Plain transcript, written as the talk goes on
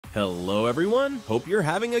Hello everyone, hope you're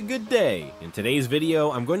having a good day. In today's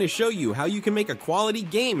video, I'm going to show you how you can make a quality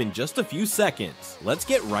game in just a few seconds. Let's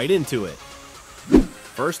get right into it.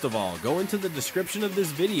 First of all, go into the description of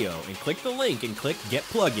this video and click the link and click Get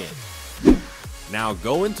Plugin. Now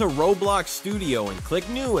go into Roblox Studio and click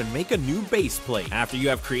New and make a new base plate. After you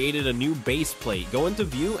have created a new base plate, go into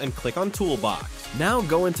View and click on Toolbox. Now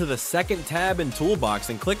go into the second tab in Toolbox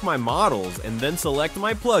and click My Models and then select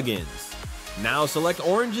My Plugins. Now select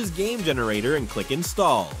Orange's Game Generator and click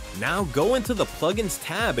Install. Now go into the Plugins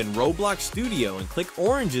tab in Roblox Studio and click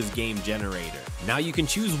Orange's Game Generator. Now you can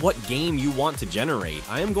choose what game you want to generate.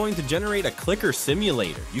 I am going to generate a clicker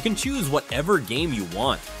simulator. You can choose whatever game you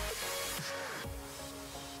want.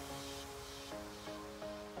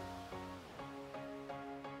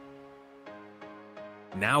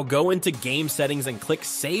 Now go into Game Settings and click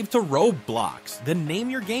Save to Roblox. Then name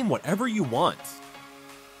your game whatever you want.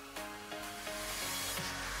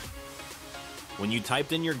 When you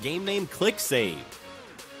typed in your game name, click Save.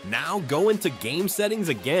 Now go into Game Settings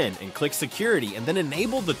again and click Security and then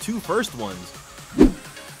enable the two first ones.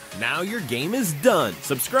 Now your game is done.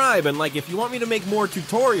 Subscribe and like if you want me to make more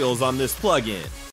tutorials on this plugin.